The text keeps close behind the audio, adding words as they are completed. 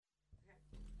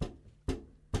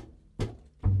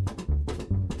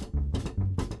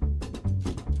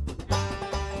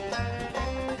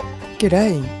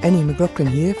G'day, Annie McLaughlin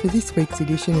here for this week's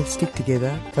edition of Stick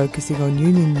Together, focusing on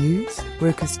union news,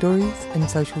 worker stories and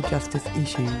social justice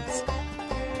issues.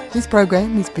 This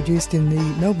program is produced in the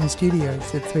Melbourne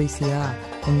studios of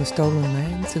 3CR on the stolen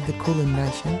lands of the Kulin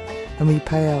Nation, and we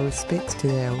pay our respects to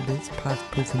their elders, past,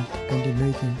 present and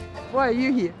emerging. Why are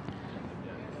you here?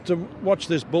 To watch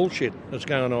this bullshit that's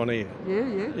going on here.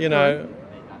 Yeah. You know,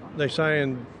 they're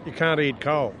saying you can't eat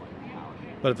coal.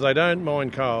 But if they don't mine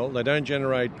coal, they don't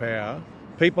generate power,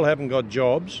 people haven't got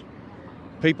jobs,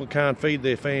 people can't feed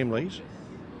their families.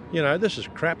 You know, this is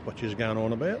crap what she's going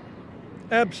on about.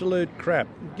 Absolute crap.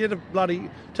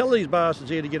 Tell these bastards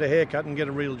here to get a haircut and get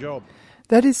a real job.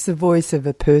 That is the voice of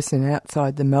a person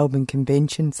outside the Melbourne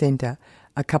Convention Centre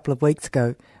a couple of weeks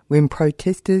ago when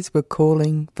protesters were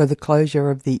calling for the closure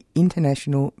of the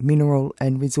International Mineral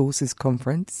and Resources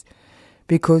Conference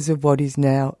because of what is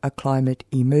now a climate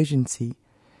emergency.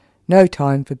 No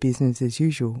time for business as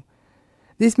usual.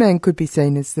 This man could be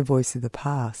seen as the voice of the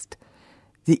past.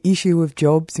 The issue of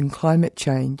jobs and climate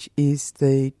change is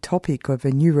the topic of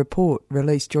a new report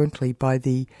released jointly by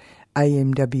the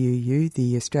AMWU,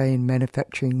 the Australian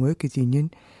Manufacturing Workers Union,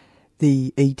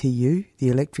 the ETU, the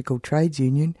Electrical Trades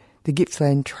Union, the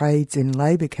Gippsland Trades and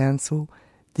Labour Council,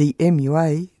 the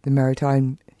MUA, the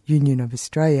Maritime Union of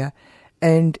Australia,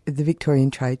 and the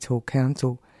Victorian Trades Hall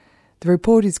Council. The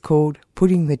report is called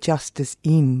Putting the Justice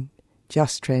in,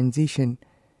 Just Transition.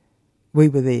 We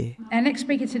were there. Our next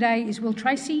speaker today is Will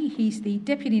Tracy. He's the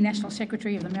Deputy National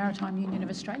Secretary of the Maritime Union of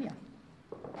Australia.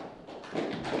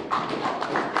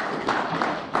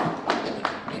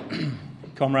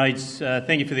 Comrades,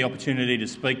 thank you for the opportunity to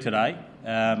speak today.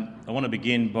 I want to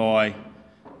begin by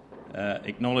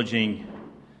acknowledging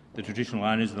the traditional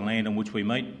owners of the land on which we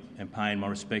meet and paying my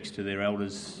respects to their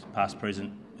elders, past,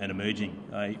 present and emerging.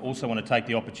 I also want to take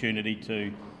the opportunity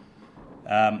to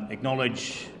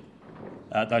acknowledge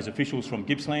those officials from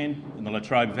Gippsland and the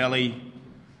Latrobe Valley,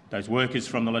 those workers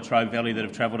from the Latrobe Valley that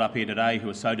have travelled up here today who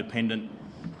are so dependent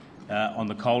on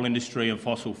the coal industry and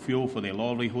fossil fuel for their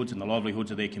livelihoods and the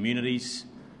livelihoods of their communities.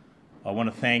 I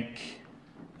want to thank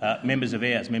members of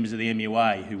ours, members of the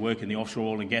MUA who work in the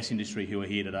offshore oil and gas industry who are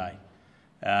here today,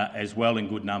 as well in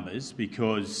good numbers,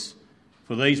 because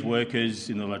for these workers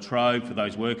in the Latrobe, for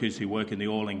those workers who work in the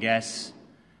oil and gas,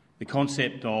 the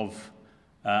concept of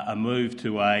a move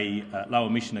to a low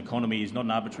emission economy is not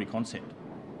an arbitrary concept.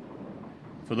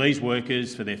 For these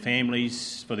workers, for their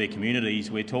families, for their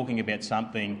communities, we're talking about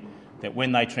something that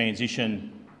when they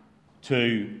transition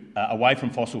to away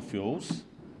from fossil fuels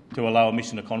to a low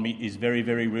emission economy is very,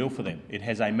 very real for them. It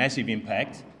has a massive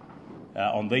impact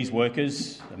on these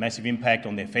workers, a massive impact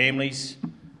on their families,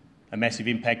 a massive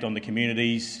impact on the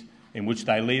communities in which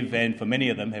they live, and for many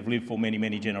of them have lived for many,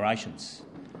 many generations.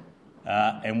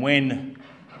 And when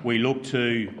we look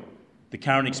to the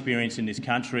current experience in this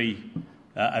country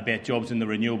about jobs in the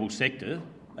renewable sector,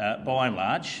 by and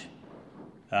large,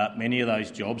 many of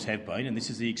those jobs have been, and this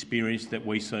is the experience that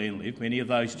we see and live, many of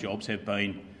those jobs have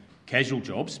been casual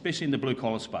jobs, especially in the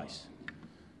blue-collar space.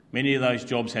 Many of those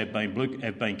jobs have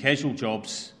been casual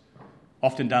jobs,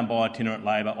 often done by itinerant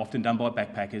labour, often done by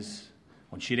backpackers,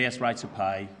 on shit-house rates of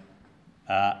pay,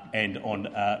 and on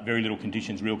very little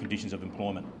conditions, real conditions of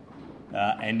employment.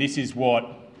 And this is what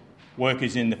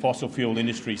workers in the fossil fuel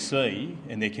industry see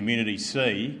and their communities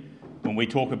see when we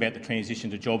talk about the transition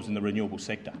to jobs in the renewable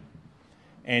sector.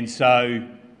 And so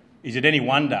is it any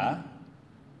wonder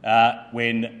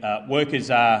when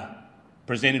workers are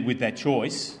presented with that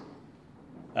choice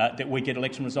that we get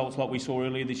election results like we saw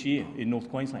earlier this year in North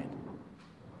Queensland,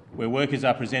 where workers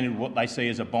are presented with what they see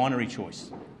as a binary choice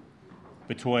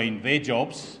between their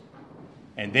jobs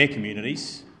and their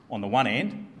communities on the one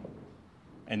hand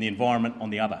and the environment on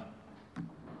the other.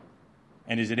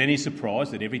 And is it any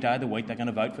surprise that every day of the week they're going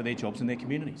to vote for their jobs and their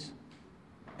communities?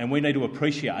 And we need to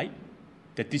appreciate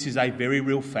that this is a very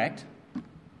real fact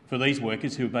for these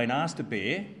workers who have been asked to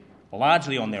bear,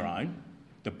 largely on their own,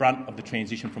 the brunt of the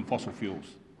transition from fossil fuels.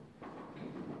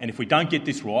 And if we don't get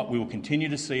this right, we will continue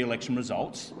to see election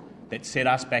results that set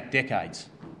us back decades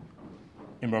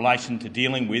in relation to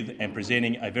dealing with and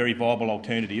presenting a very viable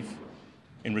alternative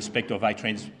in respect of a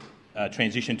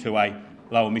transition to a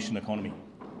low-emission economy.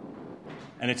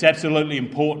 And it's absolutely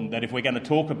important that if we're going to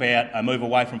talk about a move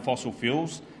away from fossil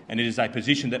fuels, and it is a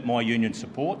position that my union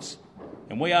supports,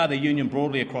 and we are the union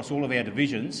broadly across all of our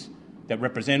divisions that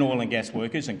represent oil and gas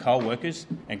workers and coal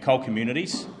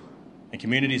communities, and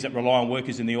communities that rely on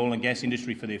workers in the oil and gas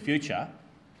industry for their future,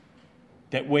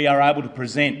 that we are able to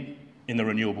present in the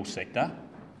renewable sector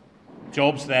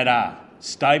jobs that are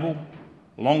stable,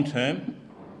 long-term,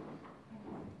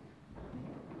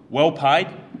 well paid,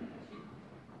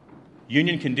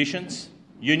 union conditions,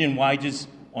 union wages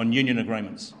on union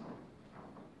agreements.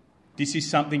 This is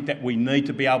something that we need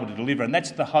to be able to deliver, and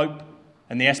that's the hope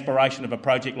and the aspiration of a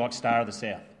project like Star of the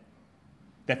South,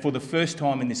 that for the first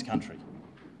time in this country,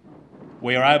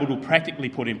 we are able to practically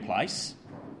put in place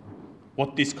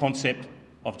what this concept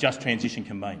of just transition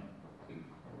can mean.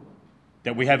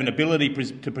 That we have an ability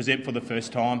to present for the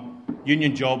first time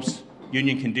union jobs,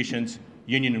 union conditions,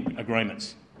 union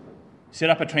agreements. Set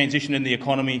up a transition in the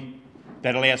economy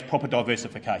that allows proper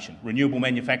diversification, renewable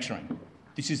manufacturing.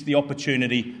 This is the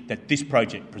opportunity that this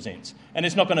project presents. And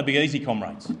it's not going to be easy,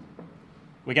 comrades.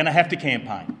 We're going to have to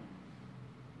campaign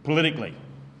politically,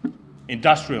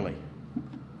 industrially,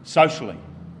 socially,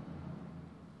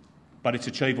 but it's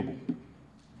achievable.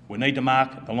 We need to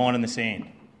mark the line in the sand.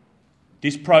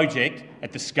 This project,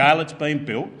 at the scale it's been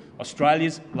built,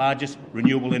 Australia's largest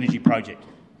renewable energy project,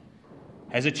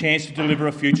 has a chance to deliver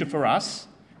a future for us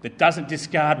that doesn't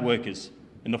discard workers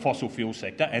in the fossil fuel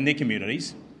sector and their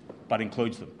communities, but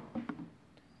includes them.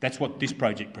 That's what this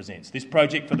project presents. This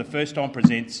project, for the first time,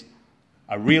 presents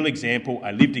a real example,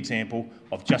 a lived example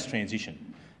of just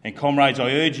transition. And comrades,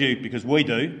 I urge you, because we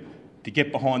do, to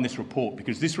get behind this report,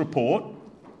 because this report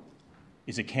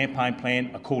is a campaign plan,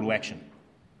 a call to action,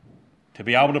 to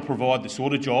be able to provide the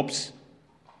sort of jobs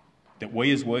that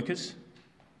we as workers,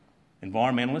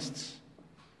 environmentalists,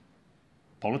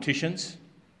 politicians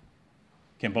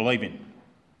can believe in,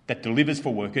 that delivers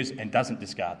for workers and doesn't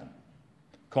discard them.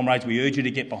 Comrades, we urge you to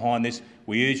get behind this.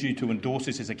 We urge you to endorse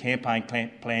this as a campaign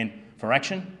plan for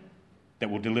action that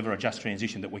will deliver a just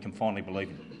transition that we can finally believe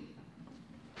in.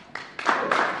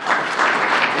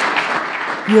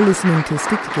 You're listening to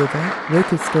Stick Together,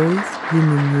 Worker Stories,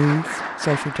 Union News,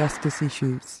 Social Justice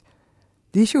Issues.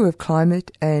 The issue of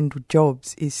climate and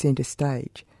jobs is centre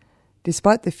stage.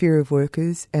 Despite the fear of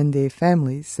workers and their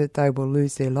families that they will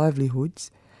lose their livelihoods,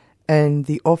 and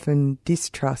the often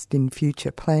distrust in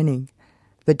future planning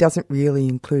that doesn't really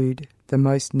include the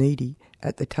most needy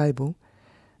at the table,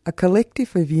 a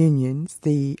collective of unions,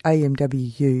 the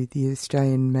AMWU, the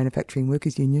Australian Manufacturing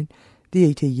Workers Union, the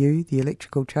ETU, the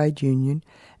Electrical Trade Union,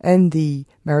 and the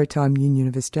Maritime Union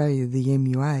of Australia, the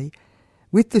MUA,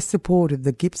 with the support of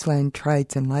the Gippsland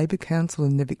Trades and Labour Council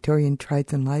and the Victorian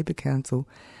Trades and Labour Council,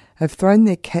 have thrown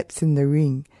their caps in the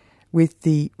ring with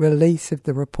the release of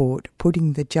the report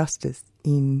putting the justice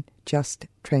in just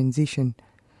transition.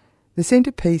 The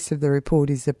centrepiece of the report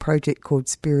is a project called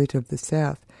Spirit of the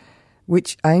South,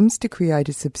 which aims to create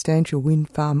a substantial wind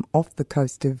farm off the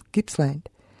coast of Gippsland,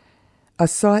 a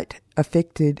site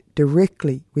affected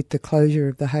directly with the closure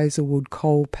of the Hazelwood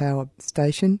coal power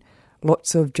station,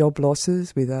 lots of job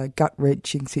losses with a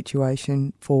gut-wrenching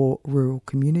situation for rural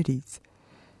communities.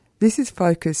 This is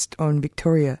focused on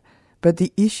Victoria, but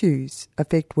the issues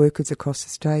affect workers across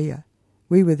Australia.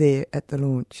 We were there at the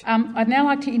launch. I'd now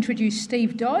like to introduce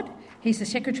Steve Dodd. He's the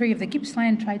Secretary of the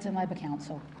Gippsland Trades and Labour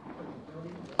Council.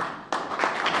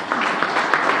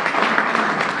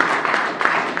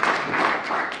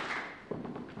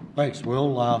 Thanks,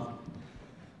 Will.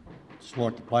 Just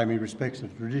like to pay my respects to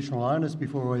the traditional owners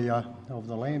of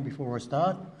the land before I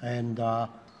start, and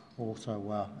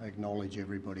also acknowledge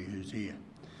everybody who's here.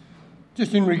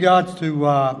 Just in regards to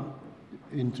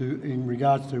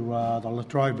the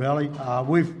Latrobe Valley,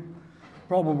 we've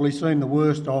probably seen the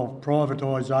worst of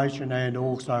privatisation and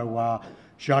also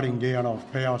shutting down of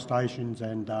power stations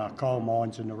and coal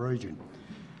mines in the region.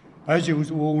 As you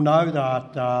all know,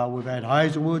 that we've had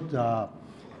Hazelwood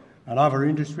and other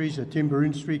industries, the timber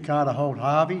industry, Carter Holt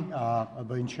Harvey, have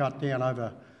been shut down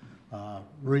over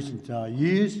recent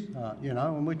years,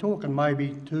 and we're talking maybe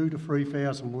 2,000 to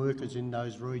 3,000 workers in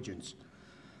those regions.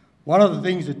 One of the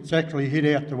things that's actually hit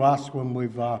out to us when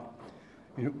we've,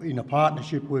 in a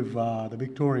partnership with the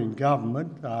Victorian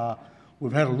government,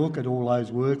 we've had a look at all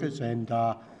those workers, and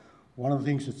one of the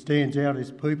things that stands out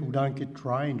is people don't get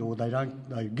trained, or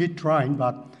they get trained,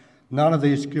 but none of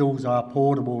their skills are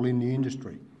portable in the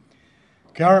industry.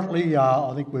 Currently,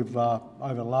 I think we've,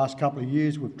 over the last couple of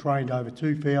years, we've trained over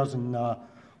 2,000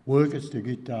 workers to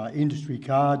get industry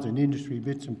cards and industry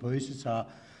bits and pieces that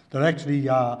actually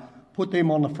put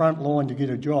them on the front line to get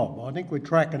a job. I think we're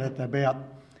tracking at about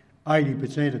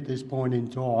 80% at this point in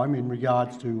time in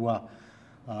regards to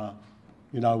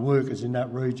workers in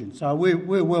that region. So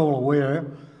we're well aware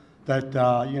that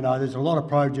there's a lot of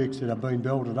projects that have been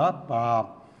built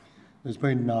up. There's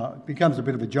been becomes a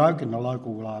bit of a joke in the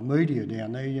local media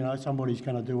down there. Somebody's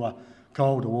going to do a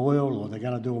coal to oil, or they're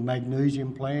going to do a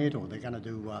magnesium plant, or they're going to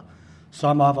do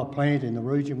some other plant in the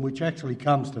region, which actually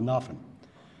comes to nothing.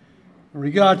 In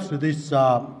regards to this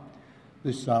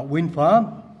wind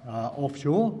farm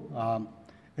offshore,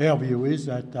 our view is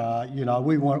that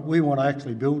we want to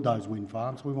actually build those wind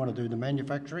farms. We want to do the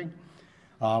manufacturing.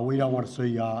 We don't want to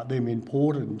see them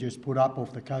imported and just put up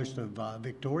off the coast of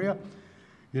Victoria.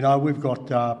 We've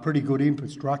got pretty good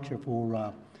infrastructure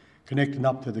for connecting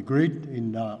up to the grid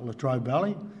in Latrobe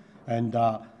Valley, and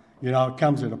it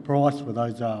comes at a price for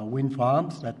those wind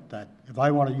farms that if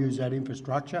they want to use that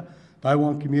infrastructure, they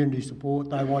want community support,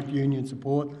 they want union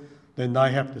support, then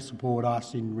they have to support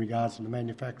us in regards to the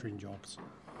manufacturing jobs.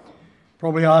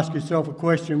 Probably ask yourself a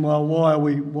question, well, why are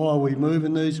we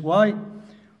moving this way?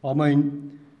 I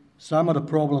mean, some of the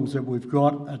problems that we've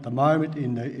got at the moment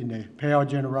in the power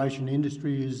generation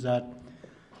industry is that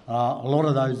a lot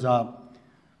of those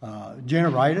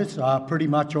generators are pretty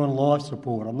much on life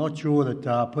support. I'm not sure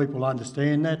that people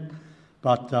understand that,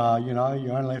 but you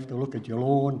only have to look at your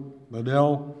lawn,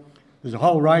 Liddell. There's a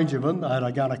whole range of them that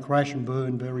are going to crash and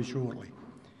burn very shortly.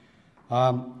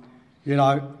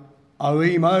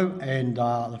 OEMO and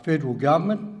the federal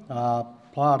government,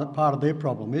 part of their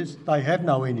problem is they have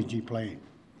no energy plan.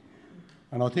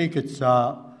 And I think it's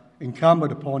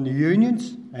incumbent upon the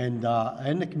unions and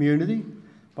the community,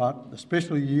 but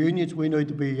especially the unions, we need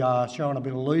to be showing a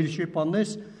bit of leadership on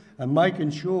this and making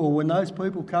sure when those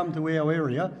people come to our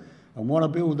area and want to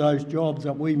build those jobs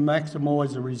that we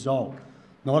maximise the result,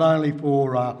 not only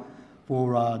for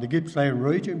the Gippsland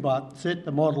region, but set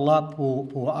the model up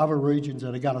for other regions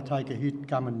that are going to take a hit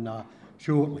coming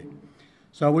shortly.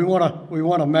 So we want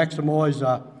to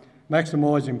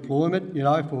maximise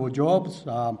employment, for jobs.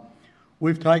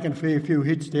 We've taken a fair few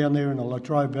hits down there in the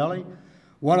Latrobe Valley.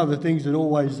 One of the things that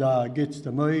always gets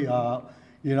to me,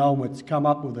 it's come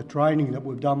up with the training that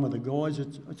we've done with the guys.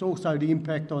 It's also the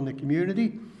impact on the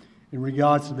community in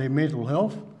regards to their mental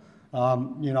health.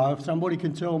 If somebody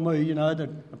can tell me, that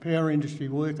a power industry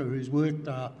worker who's worked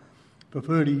for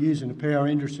 30 years in the power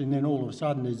industry and then all of a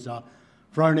sudden is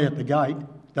thrown out the gate,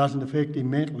 doesn't affect him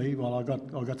mentally, well, I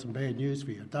got some bad news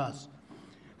for you. It does.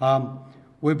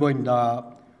 We've been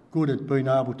good at being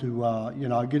able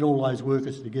to, get all those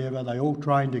workers together. They all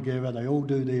train together. They all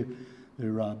do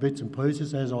their bits and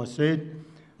pieces, as I said.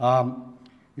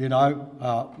 We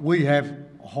have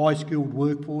a high-skilled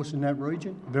workforce in that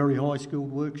region, very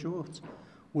high-skilled workforce.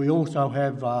 We also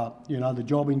have, the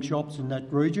jobbing shops in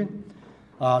that region.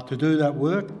 To do that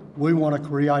work, we want to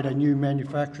create a new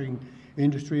manufacturing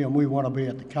industry and we want to be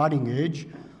at the cutting edge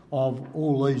of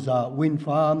all these wind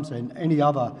farms and any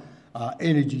other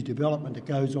energy development that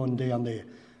goes on down there.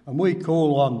 And we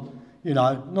call on,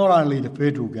 not only the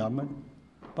federal government,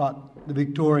 but the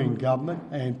Victorian government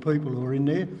and people who are in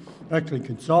there actually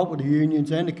consult with the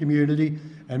unions and the community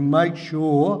and make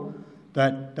sure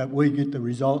that we get the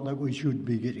result that we should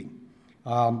be getting.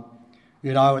 At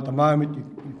the moment,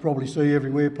 you probably see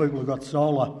everywhere people have got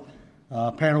solar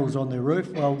panels on their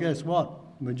roof. Well, guess what?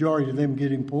 The majority of them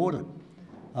get imported.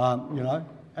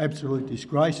 Absolute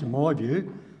disgrace in my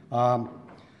view.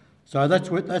 So that's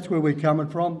where we're coming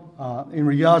from. In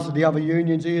regards to the other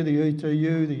unions here, the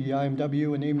ETU, the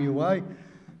AMW and MUA,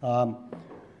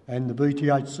 and the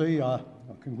BTHC, I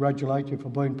congratulate you for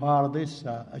being part of this.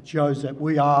 It shows that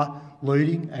we are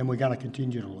leading and we're going to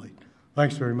continue to lead.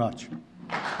 Thanks very much.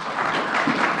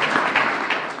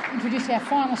 Introduce our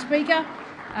final speaker.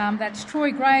 That's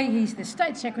Troy Gray. He's the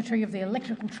State Secretary of the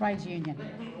Electrical Trades Union.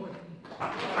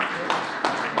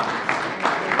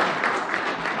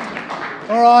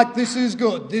 All right, this is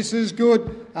good.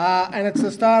 And it's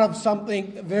the start of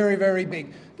something very, very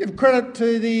big. Give credit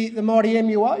to the mighty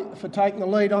MUA for taking the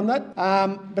lead on that,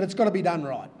 but it's got to be done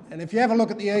right. And if you have a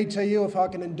look at the ETU, if I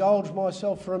can indulge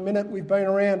myself for a minute, we've been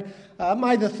around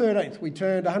May the 13th. We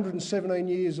turned 117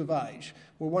 years of age.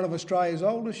 We're one of Australia's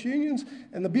oldest unions,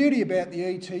 and the beauty about the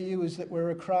ETU is that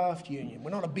we're a craft union. We're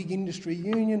not a big industry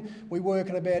union. We work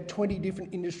in about 20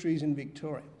 different industries in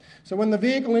Victoria. So when the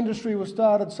vehicle industry was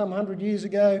started some 100 years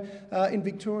ago in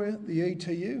Victoria, the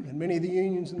ETU, and many of the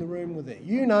unions in the room were there.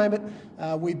 You name it,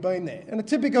 we've been there. And a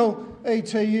typical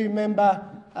ETU member,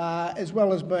 as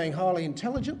well as being highly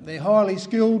intelligent, they're highly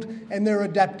skilled and they're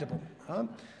adaptable.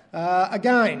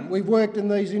 Again, we've worked in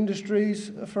these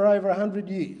industries for over 100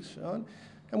 years. Right?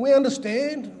 And we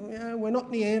understand, we're not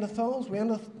Neanderthals, we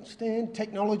understand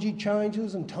technology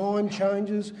changes and time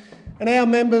changes, and our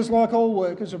members, like all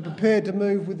workers, are prepared to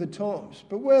move with the times.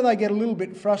 But where they get a little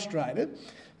bit frustrated,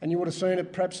 and you would have seen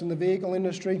it perhaps in the vehicle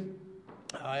industry,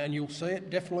 and you'll see it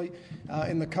definitely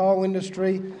in the coal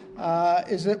industry,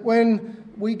 is that when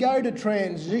we go to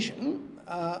transition,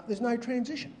 there's no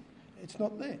transition. It's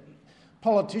not there.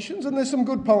 Politicians, and there's some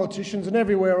good politicians, and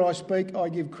everywhere I speak I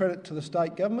give credit to the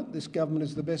state government. This government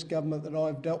is the best government that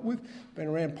I've dealt with. Been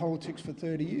around politics for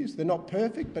 30 years. They're not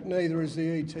perfect, but neither is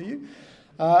the ETU.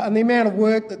 And the amount of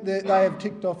work that they have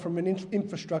ticked off from an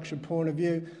infrastructure point of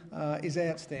view is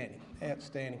outstanding.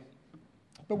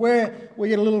 But where we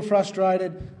get a little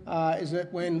frustrated is that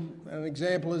when, an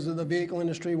example is of the vehicle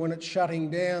industry, when it's shutting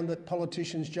down, that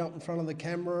politicians jump in front of the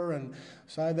camera and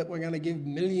say that we're going to give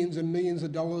millions and millions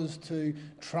of dollars to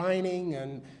training,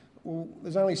 and well,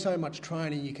 there's only so much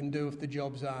training you can do if the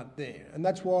jobs aren't there. And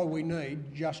that's why we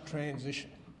need just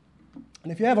transition.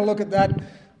 And if you have a look at that,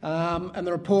 and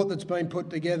the report that's been put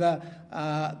together,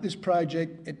 this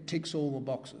project, it ticks all the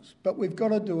boxes. But we've got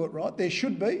to do it right. There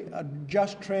should be a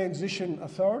just transition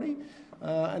authority,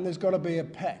 and there's got to be a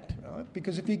pact, right?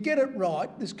 Because if you get it right,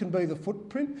 this can be the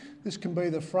footprint, this can be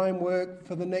the framework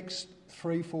for the next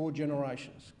 3-4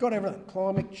 generations. Got everything: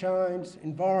 climate change,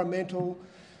 environmental,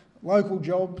 local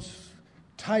jobs,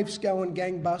 TAFEs going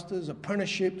gangbusters,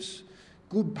 apprenticeships,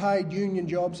 good paid union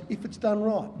jobs, if it's done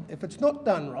right. If it's not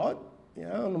done right, you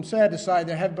know, and I'm sad to say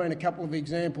there have been a couple of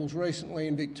examples recently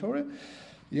in Victoria.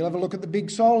 You'll have a look at the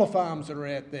big solar farms that are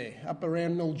out there, up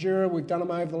around Mildura. We've done them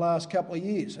over the last couple of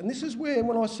years. And this is where,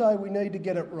 when I say we need to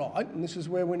get it right, and this is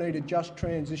where we need a just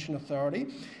transition authority,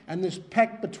 and this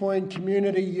pact between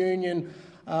community, union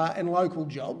and local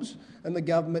jobs, and the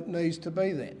government needs to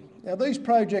be there. Now, these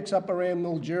projects up around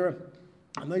Mildura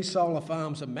and these solar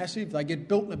farms are massive. They get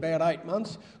built in about 8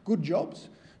 months. Good jobs,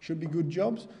 should be good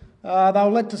jobs.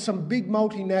 They'll lead to some big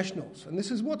multinationals, and this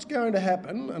is what's going to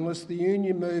happen unless the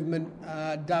union movement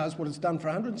does what it's done for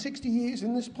 160 years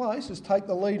in this place, is take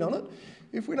the lead on it.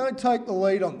 If we don't take the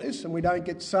lead on this and we don't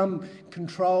get some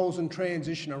controls and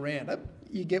transition around it,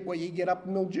 you get what you get up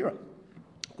in Mildura.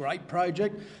 Great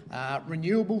project,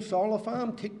 renewable solar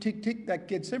farm, tick, tick, tick, that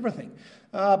gets everything.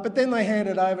 But then they hand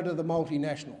it over to the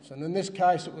multinationals, and in this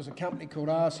case it was a company called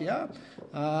RCR,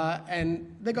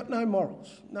 and they've got no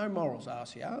morals,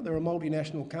 RCR. They're a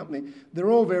multinational company.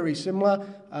 They're all very similar.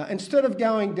 Instead of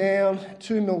going down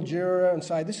to Mildura and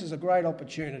say, this is a great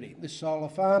opportunity, this solar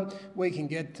farm, we can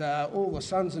get all the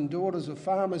sons and daughters of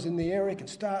farmers in the area can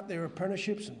start their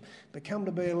apprenticeships and become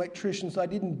to be electricians, they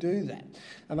didn't do that.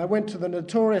 And they went to the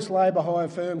notorious labour hire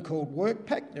firm called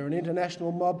WorkPac. They're an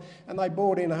international mob, and they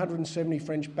brought in 170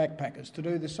 French backpackers to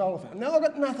do the solar farm. Now, I've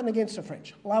got nothing against the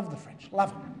French. Love the French.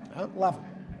 Love them. Love them.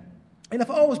 And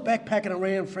if I was backpacking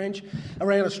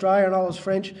around Australia, and I was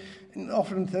French, and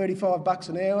offering them $35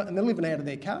 an hour, and they're living out of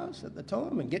their cars at the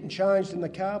time and getting changed in the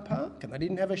car park, and they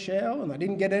didn't have a shower, and they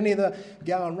didn't get any of the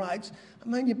going rates. I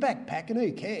mean, you're backpacking,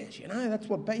 who cares? You know, that's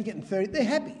what you're getting 30. They're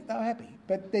happy.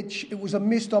 But it was a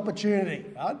missed opportunity,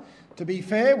 right? To be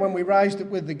fair, when we raised it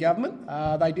with the government,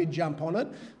 they did jump on it,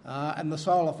 and the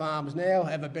solar farms now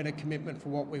have a better commitment for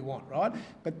what we want, right?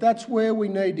 But that's where we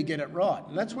need to get it right,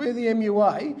 and that's where the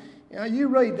MUA, you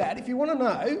read that. If you want to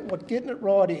know what getting it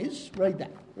right is, read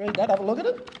that. Have a look at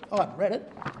it. I haven't read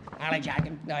it. Only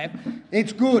joking. No,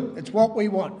 it's good. It's what we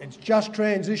want. It's just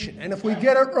transition. And if we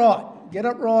get it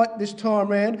right this time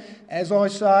round, as I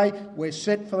say, we're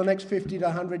set for the next 50 to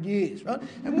 100 years, right?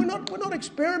 And we're not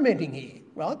experimenting here,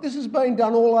 right? This has been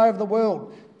done all over the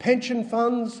world. Pension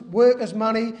funds, workers'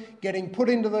 money getting put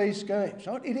into these schemes,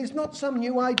 right? It is not some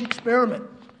new age experiment,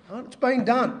 right? It's been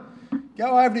done.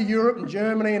 Go over to Europe and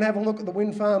Germany and have a look at the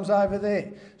wind farms over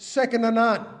there. Second to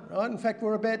none, right? In fact,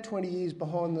 we're about 20 years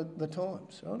behind the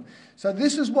times, right? So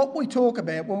this is what we talk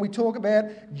about when we talk about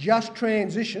just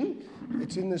transition.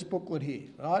 It's in this booklet here,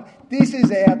 right? This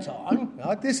is our time,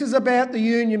 right? This is about the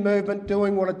union movement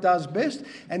doing what it does best,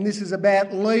 and this is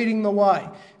about leading the way,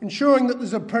 ensuring that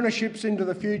there's apprenticeships into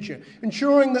the future,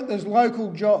 ensuring that there's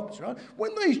local jobs, right?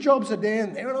 When these jobs are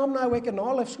down there, and I'm no economist,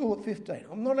 I left school at 15.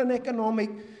 I'm not an economic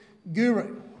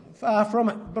guru, far from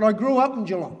it, but I grew up in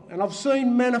Geelong, and I've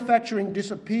seen manufacturing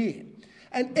disappear.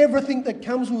 And everything that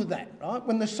comes with that, right?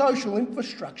 When the social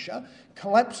infrastructure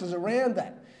collapses around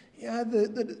that, you know,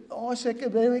 the ICE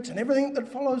academics and everything that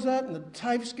follows that, and the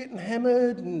TAFEs getting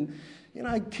hammered, and, you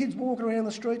know, kids walking around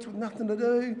the streets with nothing to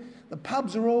do, the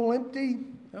pubs are all empty.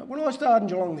 When I started in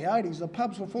Geelong in the 80s, the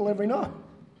pubs were full every night.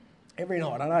 Every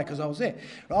night, I know, because I was there.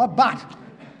 Right?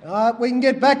 But we can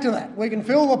get back to that. We can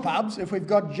fill the pubs if we've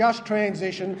got just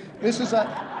transition. We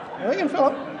can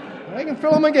fill them. We can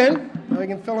fill them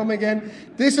again.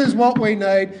 This is what we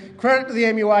need. Credit to the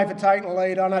MUA for taking the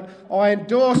lead on it. I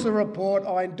endorse the report.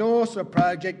 I endorse the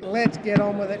project. Let's get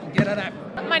on with it and get it up.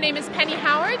 My name is Penny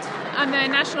Howard. I'm the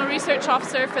National Research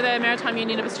Officer for the Maritime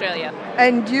Union of Australia.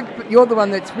 And you're the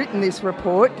one that's written this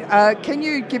report. Can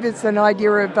you give us an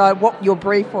idea of what your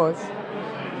brief was?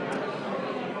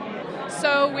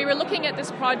 So we were looking at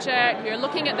this project. We were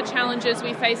looking at the challenges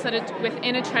we face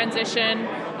within a transition.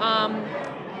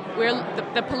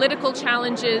 The political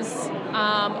challenges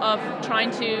of trying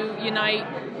to unite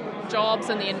jobs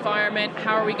and the environment.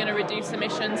 How are we going to reduce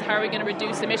emissions? How are we going to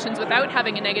reduce emissions without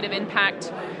having a negative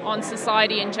impact on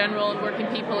society in general and working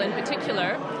people in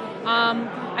particular?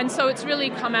 And so it's really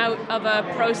come out of a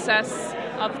process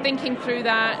of thinking through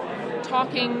that,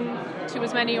 talking to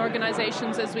as many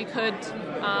organizations as we could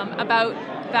about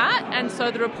that, and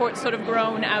so the report's sort of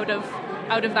grown out of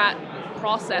that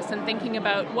process and thinking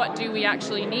about what do we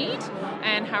actually need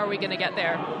and how are we going to get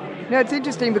there. Now, it's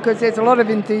interesting because there's a lot of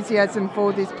enthusiasm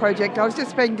for this project. I was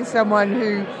just speaking to someone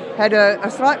who had a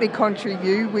slightly contrary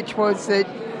view, which was that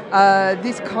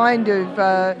this kind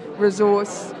of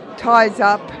resource ties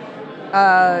up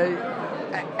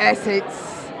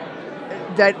assets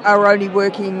that are only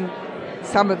working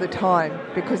some of the time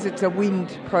because it's a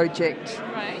wind project.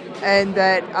 Right. And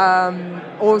that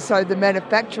also the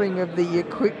manufacturing of the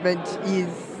equipment is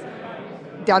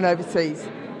done overseas.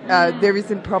 There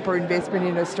isn't proper investment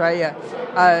in Australia.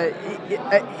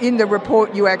 In the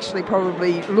report, you actually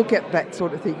probably look at that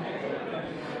sort of thing.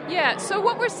 Yeah, so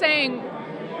what we're saying,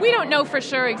 we don't know for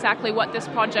sure exactly what this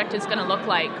project is going to look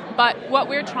like, but what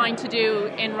we're trying to do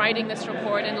in writing this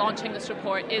report and launching this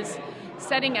report is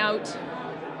setting out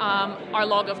our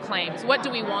log of claims. What do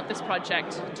we want this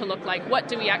project to look like? What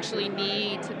do we actually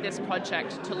need this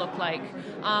project to look like?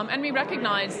 And we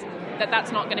recognize that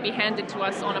that's not going to be handed to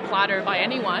us on a platter by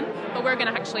anyone, but we're going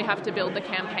to actually have to build the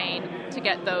campaign to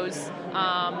get those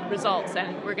results.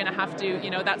 And we're going to have to,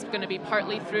 that's going to be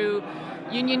partly through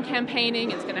union campaigning.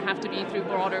 It's going to have to be through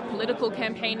broader political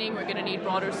campaigning. We're going to need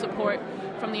broader support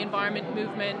from the environment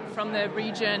movement, from the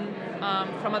region,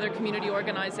 from other community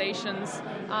organizations,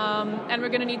 and we're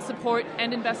going to need support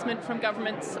and investment from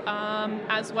governments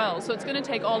as well. So it's going to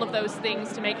take all of those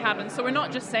things to make happen. So we're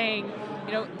not just saying,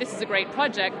 this is a great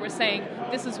project. We're saying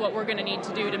this is what we're going to need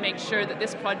to do to make sure that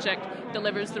this project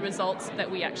delivers the results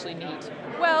that we actually need.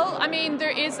 Well, there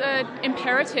is an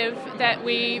imperative that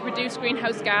we reduce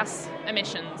greenhouse gas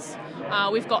emissions.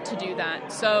 We've got to do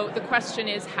that. So the question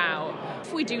is how.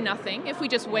 If we do nothing, if we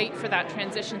just wait for that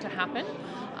transition to happen,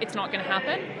 it's not going to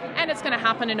happen. And it's going to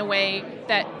happen in a way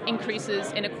that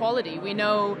increases inequality. We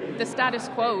know the status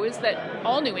quo is that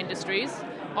all new industries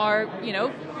are,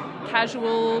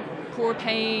 casual,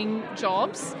 poor-paying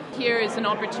jobs. Here is an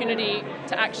opportunity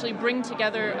to actually bring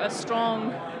together a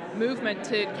strong movement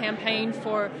to campaign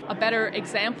for a better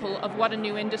example of what a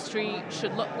new industry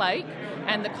should look like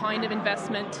and the kind of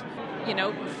investment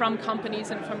from companies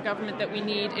and from government that we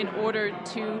need in order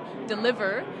to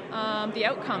deliver the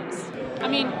outcomes.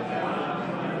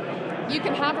 You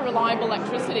can have a reliable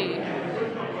electricity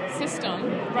system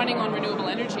running on renewable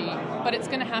energy, but it's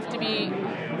going to have to be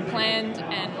planned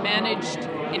and managed.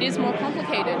 It is more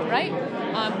complicated, right?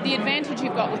 The advantage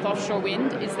you've got with offshore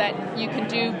wind is that you can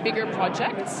do bigger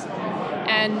projects,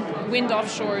 and wind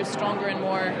offshore is stronger and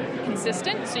more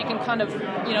consistent, so you can kind of,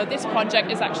 this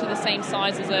project is actually the same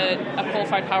size as a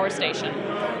coal-fired power station,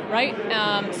 right?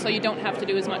 So you don't have to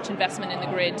do as much investment in the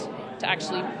grid to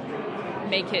actually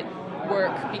make it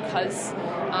work, because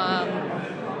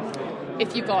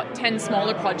if you've got 10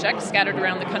 smaller projects scattered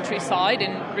around the countryside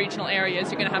in regional areas,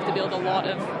 you're going to have to build a lot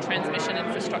of transmission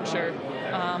infrastructure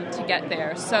to get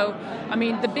there. So,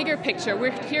 the bigger picture,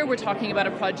 we're talking about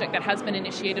a project that has been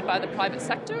initiated by the private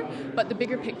sector, but the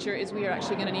bigger picture is we are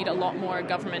actually going to need a lot more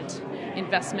government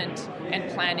investment and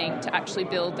planning to actually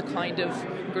build the kind of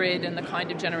grid and the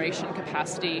kind of generation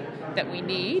capacity that we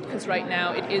need, because right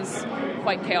now it is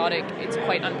quite chaotic, it's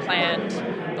quite unplanned.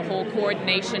 The whole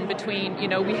coordination between,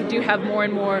 we do have more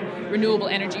and more renewable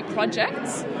energy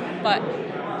projects, but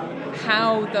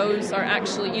how those are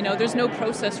actually, there's no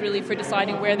process really for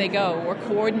deciding where they go or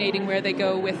coordinating where they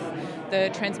go with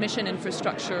the transmission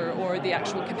infrastructure or the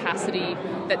actual capacity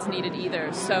that's needed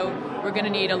either. So we're going to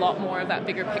need a lot more of that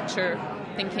bigger picture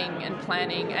thinking and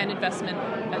planning and investment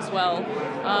as well,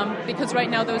 because right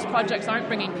now those projects aren't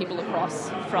bringing people across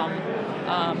from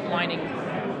mining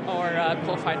or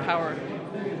coal-fired power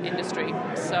industry.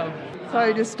 So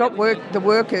to stop the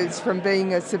workers from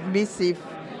being a submissive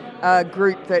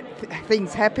group that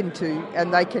things happen to,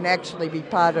 and they can actually be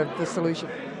part of the solution.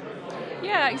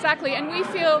 Yeah, exactly. And we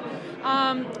feel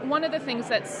one of the things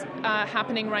that's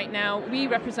happening right now, we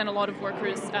represent a lot of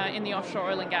workers in the offshore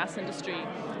oil and gas industry,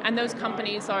 and those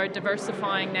companies are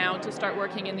diversifying now to start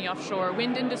working in the offshore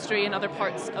wind industry and other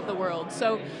parts of the world.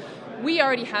 So we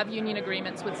already have union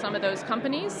agreements with some of those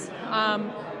companies.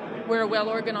 We're a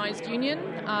well-organized union.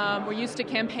 We're used to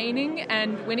campaigning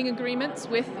and winning agreements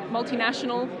with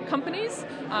multinational companies,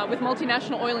 with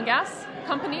multinational oil and gas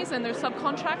companies and their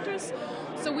subcontractors.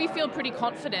 So we feel pretty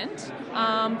confident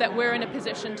that we're in a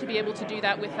position to be able to do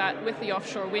that with the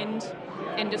offshore wind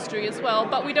industry as well.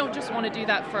 But we don't just want to do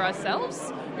that for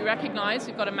ourselves. We recognise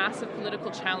we've got a massive political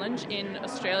challenge in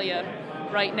Australia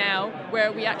right now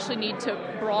where we actually need to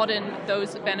broaden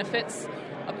those benefits,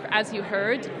 as you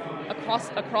heard,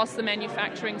 across the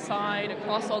manufacturing side,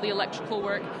 across all the electrical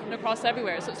work, and across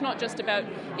everywhere. So it's not just about,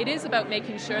 it is about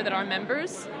making sure that our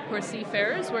members who are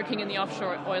seafarers working in the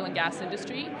offshore oil and gas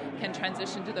industry can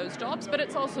transition to those jobs, but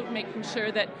it's also making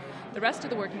sure that the rest of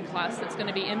the working class that's going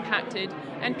to be impacted,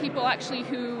 and people actually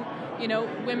who,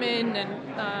 women and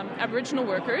Aboriginal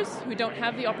workers who don't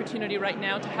have the opportunity right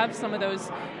now to have some of those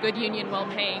good union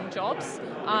well-paying jobs,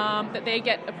 that they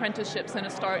get apprenticeships and a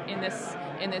start in this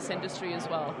industry as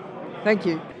well. Thank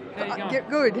you. How are you going?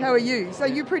 Good. How are you? So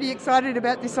you're pretty excited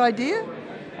about this idea?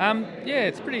 Yeah,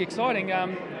 it's pretty exciting.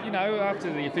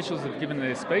 After the officials have given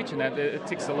their speech and that, it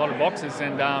ticks a lot of boxes,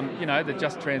 and the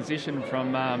just transition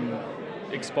from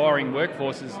expiring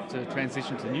workforces to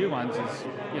transition to new ones is,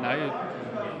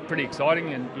 pretty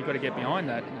exciting, and you've got to get behind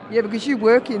that. Yeah, because you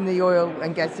work in the oil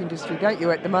and gas industry, don't you,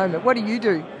 at the moment? What do you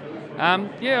do? I'm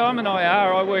an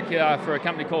IR. I work for a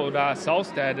company called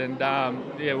Solstad, and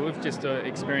we've just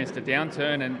experienced a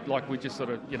downturn, and we just sort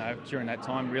of, during that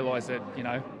time realised that,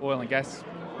 oil and gas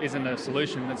isn't a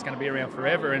solution that's going to be around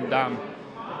forever, and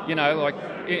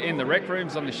in the rec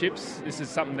rooms on the ships, this is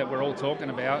something that we're all talking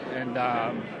about, and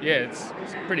it's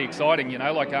pretty exciting.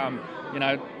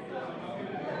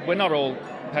 We're not all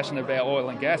passionate about oil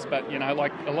and gas, but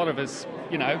a lot of us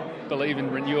believe in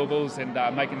renewables and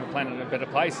making the planet a better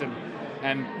place,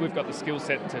 and we've got the skill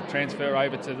set to transfer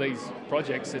over to these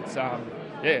projects. It's Well,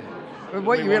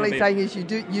 what you're really saying is you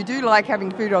do like having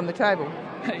food on the table.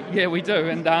 Yeah, we do,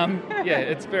 and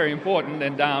it's very important,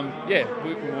 and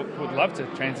we would love to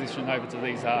transition over to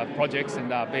these projects and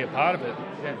be a part of it.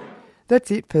 Yeah.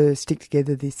 That's it for Stick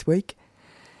Together this week.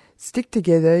 Stick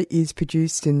Together is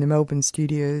produced in the Melbourne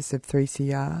studios of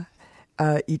 3CR.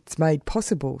 It's made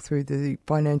possible through the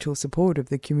financial support of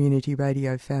the Community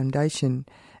Radio Foundation,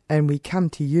 and we come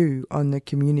to you on the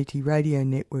Community Radio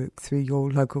Network through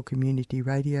your local community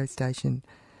radio station.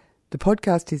 The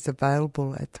podcast is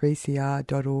available at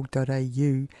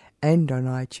 3cr.org.au and on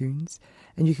iTunes,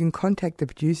 and you can contact the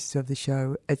producers of the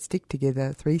show at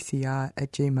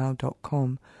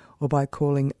sticktogether3cr@gmail.com or by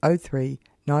calling 03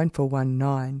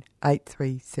 9419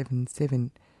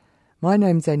 8377. My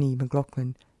name's Annie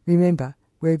McLaughlin. Remember,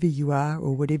 wherever you are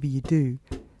or whatever you do,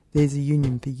 there's a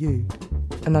union for you.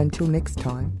 And until next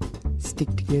time,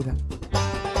 stick together.